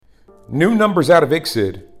New numbers out of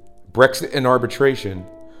ICSID, Brexit and arbitration,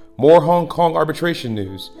 more Hong Kong arbitration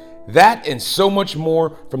news, that and so much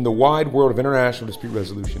more from the wide world of international dispute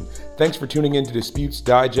resolution. Thanks for tuning in to Disputes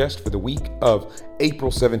Digest for the week of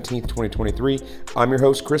April 17th, 2023. I'm your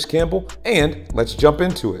host, Chris Campbell, and let's jump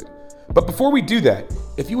into it. But before we do that,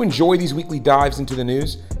 if you enjoy these weekly dives into the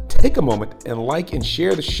news, take a moment and like and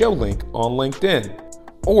share the show link on LinkedIn.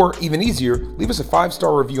 Or, even easier, leave us a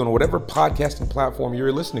 5-star review on whatever podcasting platform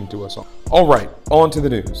you're listening to us on. All right, on to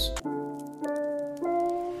the news.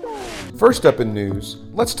 First up in news,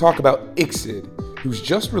 let's talk about ICSID, who's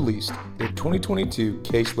just released their 2022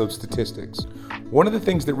 caseload statistics. One of the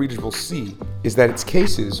things that readers will see is that its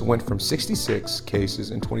cases went from 66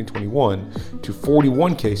 cases in 2021 to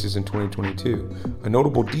 41 cases in 2022, a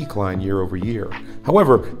notable decline year over year.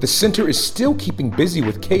 However, the center is still keeping busy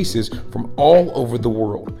with cases from all over the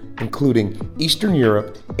world, including Eastern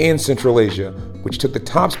Europe and Central Asia, which took the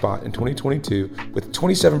top spot in 2022 with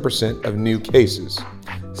 27% of new cases.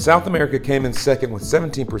 South America came in second with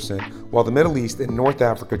 17%, while the Middle East and North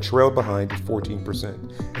Africa trailed behind at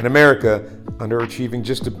 14%. And America, underachieving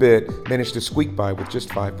just a bit, managed to squeak by with just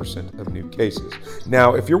 5% of new cases.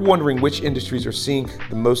 Now, if you're wondering which industries are seeing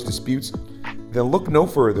the most disputes, then look no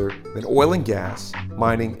further than oil and gas,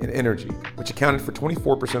 mining, and energy, which accounted for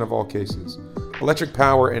 24% of all cases. Electric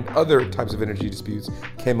power and other types of energy disputes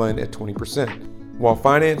came in at 20%, while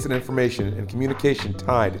finance and information and communication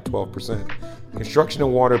tied at 12%. Construction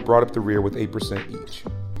and water brought up the rear with 8% each.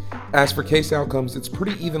 As for case outcomes, it's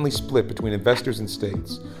pretty evenly split between investors and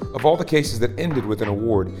states. Of all the cases that ended with an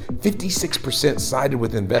award, 56% sided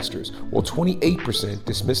with investors, while 28%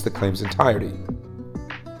 dismissed the claim's entirety.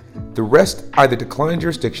 The rest either declined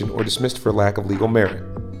jurisdiction or dismissed for lack of legal merit.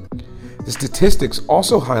 The statistics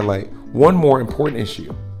also highlight one more important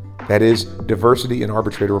issue, that is, diversity in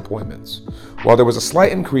arbitrator appointments. While there was a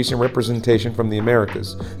slight increase in representation from the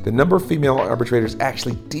Americas, the number of female arbitrators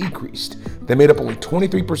actually decreased. They made up only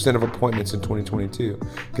 23% of appointments in 2022,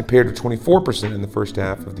 compared to 24% in the first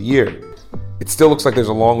half of the year. It still looks like there's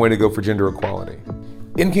a long way to go for gender equality.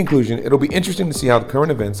 In conclusion, it'll be interesting to see how the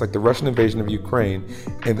current events like the Russian invasion of Ukraine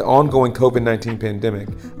and the ongoing COVID-19 pandemic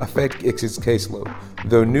affect ICSID's caseload.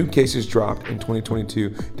 Though new cases dropped in 2022,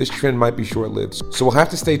 this trend might be short-lived, so we'll have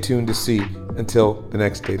to stay tuned to see until the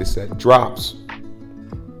next data set drops.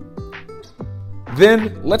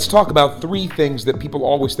 Then, let's talk about 3 things that people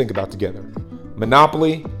always think about together: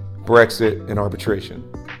 monopoly, Brexit, and arbitration.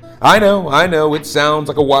 I know, it sounds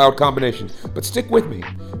like a wild combination, but stick with me.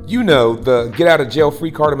 You know the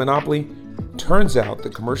get-out-of-jail-free card of monopoly? Turns out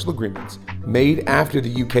that commercial agreements made after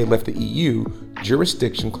the UK left the EU,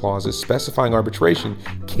 jurisdiction clauses specifying arbitration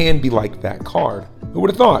can be like that card. Who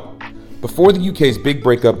would have thought? Before the UK's big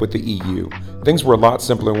breakup with the EU, things were a lot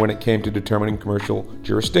simpler when it came to determining commercial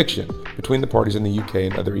jurisdiction between the parties in the UK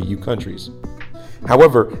and other EU countries.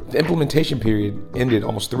 However, the implementation period ended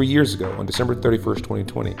almost 3 years ago on December 31st,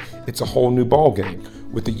 2020. It's a whole new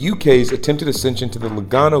ballgame. With the UK's attempted ascension to the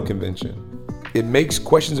Lugano Convention, it makes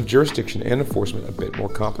questions of jurisdiction and enforcement a bit more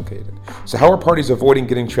complicated. So how are parties avoiding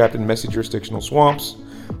getting trapped in messy jurisdictional swamps?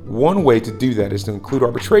 One way to do that is to include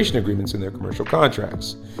arbitration agreements in their commercial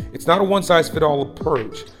contracts. It's not a one-size-fits-all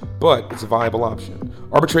approach, but it's a viable option.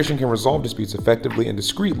 Arbitration can resolve disputes effectively and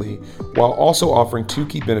discreetly, while also offering 2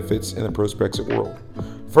 key benefits in the post-Brexit world.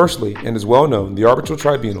 Firstly, and as well known, the arbitral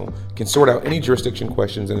tribunal can sort out any jurisdiction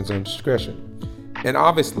questions in its own discretion. And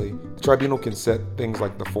obviously, the tribunal can set things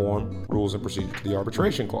like the form, rules, and procedure to the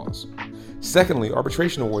arbitration clause. Secondly,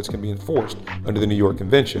 arbitration awards can be enforced under the New York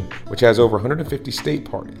Convention, which has over 150 state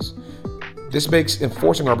parties. This makes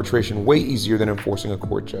enforcing arbitration way easier than enforcing a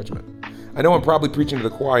court judgment. I know I'm probably preaching to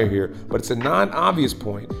the choir here, but it's a non-obvious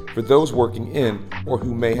point for those working in or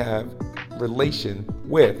who may have relation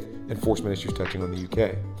with enforcement issues touching on the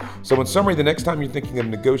UK. So in summary, the next time you're thinking of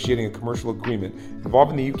negotiating a commercial agreement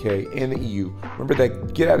involving the UK and the EU, remember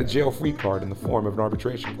that get-out-of-jail-free card in the form of an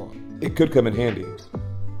arbitration clause. It could come in handy.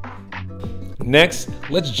 Next,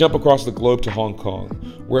 let's jump across the globe to Hong Kong,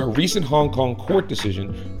 where a recent Hong Kong court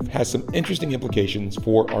decision has some interesting implications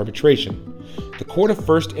for arbitration. The court of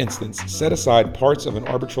first instance set aside parts of an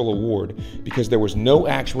arbitral award because there was no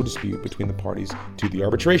actual dispute between the parties to the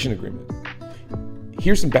arbitration agreement.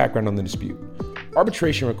 Here's some background on the dispute.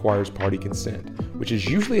 Arbitration requires party consent, which is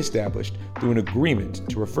usually established through an agreement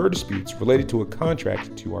to refer disputes related to a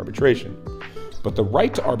contract to arbitration. But the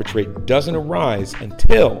right to arbitrate doesn't arise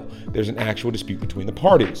until there's an actual dispute between the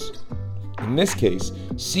parties. In this case,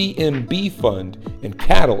 CMB Fund and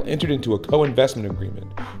Cattle entered into a co-investment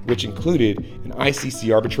agreement, which included an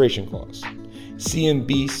ICC arbitration clause.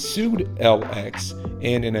 CMB sued LX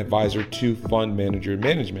and an advisor to Fund Manager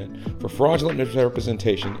Management for fraudulent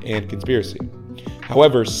misrepresentation and conspiracy.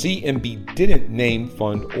 However, CMB didn't name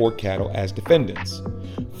Fund or Cattle as defendants.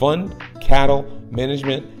 Fund, Cattle,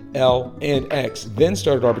 Management, L, and X then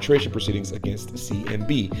started arbitration proceedings against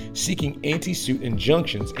CMB, seeking anti-suit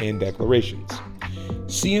injunctions and declarations.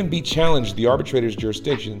 CMB challenged the arbitrator's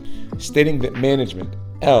jurisdiction, stating that Management,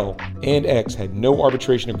 L, and X had no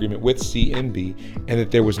arbitration agreement with CMB and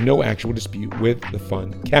that there was no actual dispute with the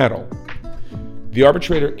Fund Cattle. The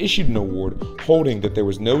arbitrator issued an award holding that there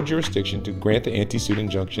was no jurisdiction to grant the anti-suit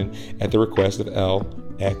injunction at the request of L,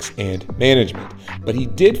 X, and Management, but he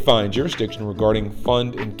did find jurisdiction regarding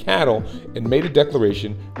Fund and Cattle and made a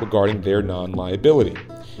declaration regarding their non-liability.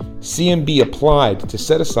 CMB applied to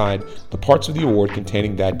set aside the parts of the award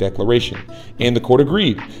containing that declaration, and the court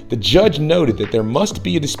agreed. The judge noted that there must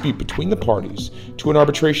be a dispute between the parties to an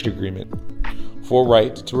arbitration agreement for a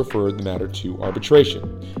right to refer the matter to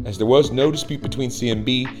arbitration. As there was no dispute between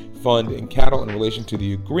CMB, Fund, and Cattle in relation to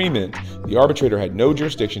the agreement, the arbitrator had no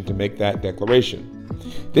jurisdiction to make that declaration.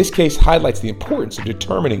 This case highlights the importance of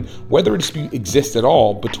determining whether a dispute exists at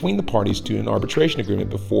all between the parties to an arbitration agreement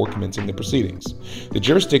before commencing the proceedings. The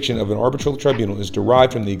jurisdiction of an arbitral tribunal is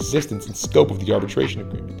derived from the existence and scope of the arbitration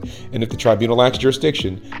agreement, and if the tribunal lacks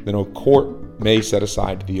jurisdiction, then a court may set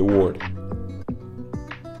aside the award.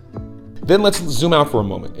 Then let's zoom out for a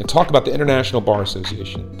moment and talk about the International Bar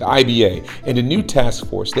Association, the IBA, and a new task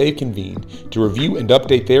force they've convened to review and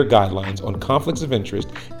update their guidelines on conflicts of interest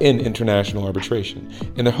in international arbitration,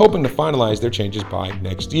 and they're hoping to finalize their changes by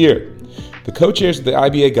next year. The co-chairs of the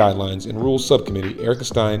IBA Guidelines and Rules Subcommittee, Erica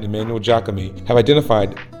Stein and Emmanuel Giacomi, have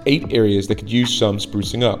identified 8 areas that could use some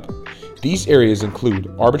sprucing up. These areas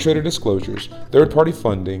include arbitrator disclosures, third-party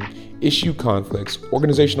funding, issue conflicts,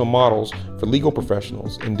 organizational models for legal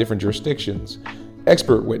professionals in different jurisdictions,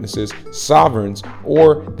 expert witnesses, sovereigns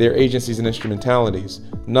or their agencies and instrumentalities,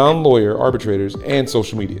 non-lawyer arbitrators, and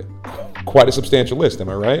social media. Quite a substantial list, am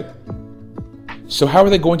I right? So how are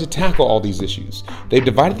they going to tackle all these issues? They've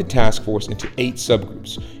divided the task force into 8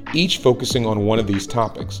 subgroups, each focusing on one of these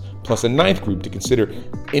topics, plus a 9th group to consider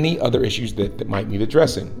any other issues that might need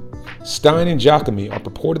addressing. Stein and Giacomi are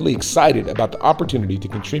purportedly excited about the opportunity to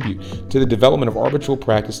contribute to the development of arbitral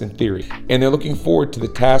practice and theory, and they're looking forward to the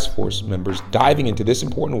task force members diving into this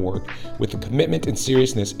important work with the commitment and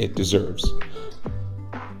seriousness it deserves.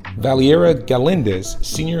 Valeria Galindez,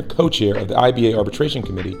 senior co-chair of the IBA Arbitration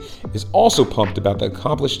Committee, is also pumped about the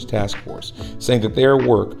accomplished task force, saying that their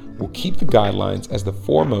work will keep the guidelines as the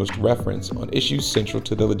foremost reference on issues central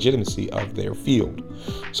to the legitimacy of their field.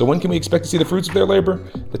 So when can we expect to see the fruits of their labor?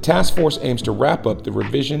 The task force aims to wrap up the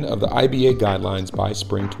revision of the IBA guidelines by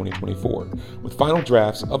spring 2024, with final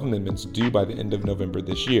drafts of amendments due by the end of November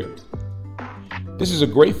this year. This is a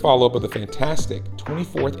great follow-up of the fantastic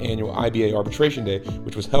 24th Annual IBA Arbitration Day,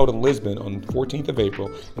 which was held in Lisbon on the 14th of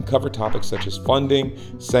April and covered topics such as funding,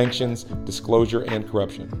 sanctions, disclosure, and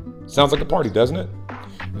corruption. Sounds like a party, doesn't it?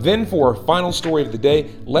 Then for our final story of the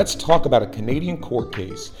day, let's talk about a Canadian court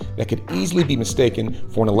case that could easily be mistaken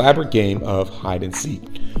for an elaborate game of hide and seek.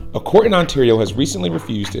 A court in Ontario has recently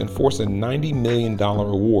refused to enforce a $90 million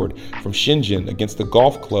award from Shenzhen against the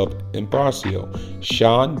golf club Embracio,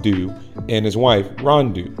 Sean Du, and his wife,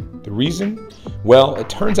 Ron Du. The reason? Well, it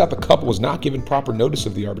turns out the couple was not given proper notice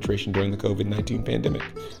of the arbitration during the COVID-19 pandemic.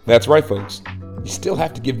 That's right, folks. You still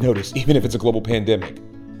have to give notice, even if it's a global pandemic.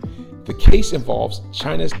 The case involves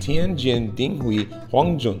China's Tianjin Dinghui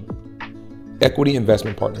Huangjun Equity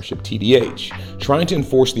Investment Partnership, TDH, trying to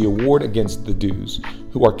enforce the award against the Dus,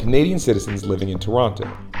 who are Canadian citizens living in Toronto.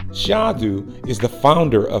 Xia Du is the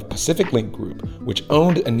founder of Pacific Link Group, which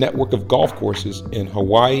owned a network of golf courses in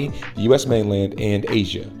Hawaii, the U.S. mainland, and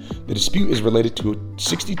Asia. The dispute is related to a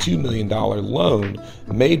 $62 million loan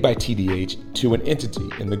made by TDH to an entity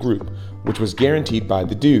in the group, which was guaranteed by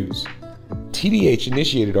the Dus. TDH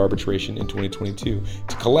initiated arbitration in 2022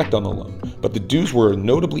 to collect on the loan, but the Dus were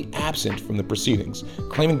notably absent from the proceedings,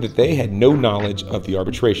 claiming that they had no knowledge of the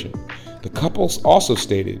arbitration. The couples also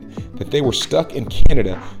stated that they were stuck in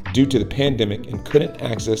Canada due to the pandemic and couldn't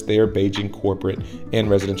access their Beijing corporate and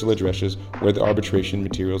residential addresses where the arbitration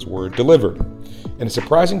materials were delivered. In a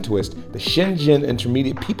surprising twist, the Shenzhen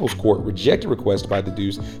Intermediate People's Court rejected a request by the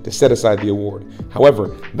Dus to set aside the award.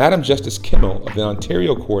 However, Madam Justice Kimmel of the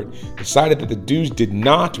Ontario Court decided that the Dus did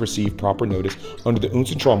not receive proper notice under the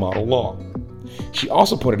Uncentrale model law. She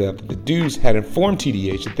also pointed out that the Dus had informed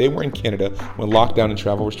TDH that they were in Canada when lockdown and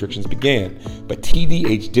travel restrictions began, but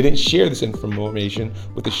TDH didn't share this information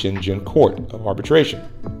with the Shenzhen Court of Arbitration.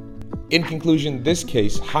 In conclusion, this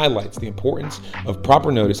case highlights the importance of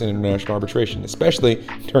proper notice in international arbitration, especially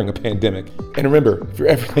during a pandemic. And remember, if you're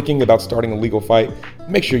ever thinking about starting a legal fight,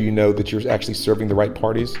 make sure you know that you're actually serving the right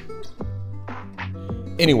parties.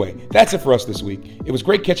 Anyway, that's it for us this week. It was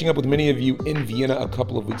great catching up with many of you in Vienna a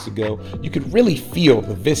couple of weeks ago. You could really feel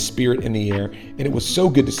the VIS spirit in the air, and it was so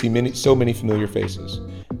good to see so many familiar faces.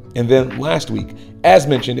 And then last week, as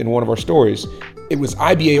mentioned in one of our stories, it was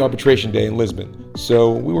IBA Arbitration Day in Lisbon.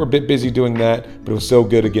 So we were a bit busy doing that, but it was so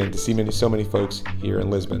good again to see so many folks here in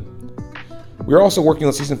Lisbon. We're also working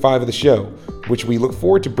on season 5 of the show, which we look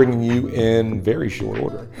forward to bringing you in very short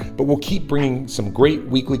order. But we'll keep bringing some great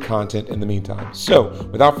weekly content in the meantime. So,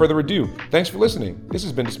 without further ado, thanks for listening. This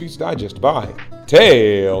has been Disputes Digest by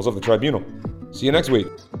Tales of the Tribunal. See you next week.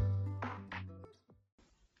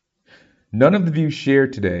 None of the views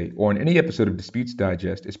shared today or in any episode of Disputes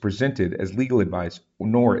Digest is presented as legal advice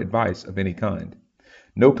nor advice of any kind.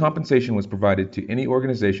 No compensation was provided to any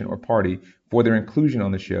organization or party for their inclusion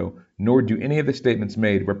on the show, nor do any of the statements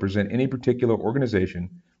made represent any particular organization,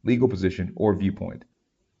 legal position, or viewpoint.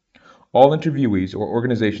 All interviewees or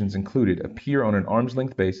organizations included appear on an arm's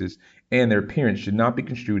length basis, and their appearance should not be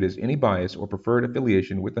construed as any bias or preferred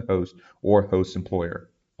affiliation with the host or host's employer.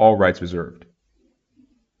 All rights reserved.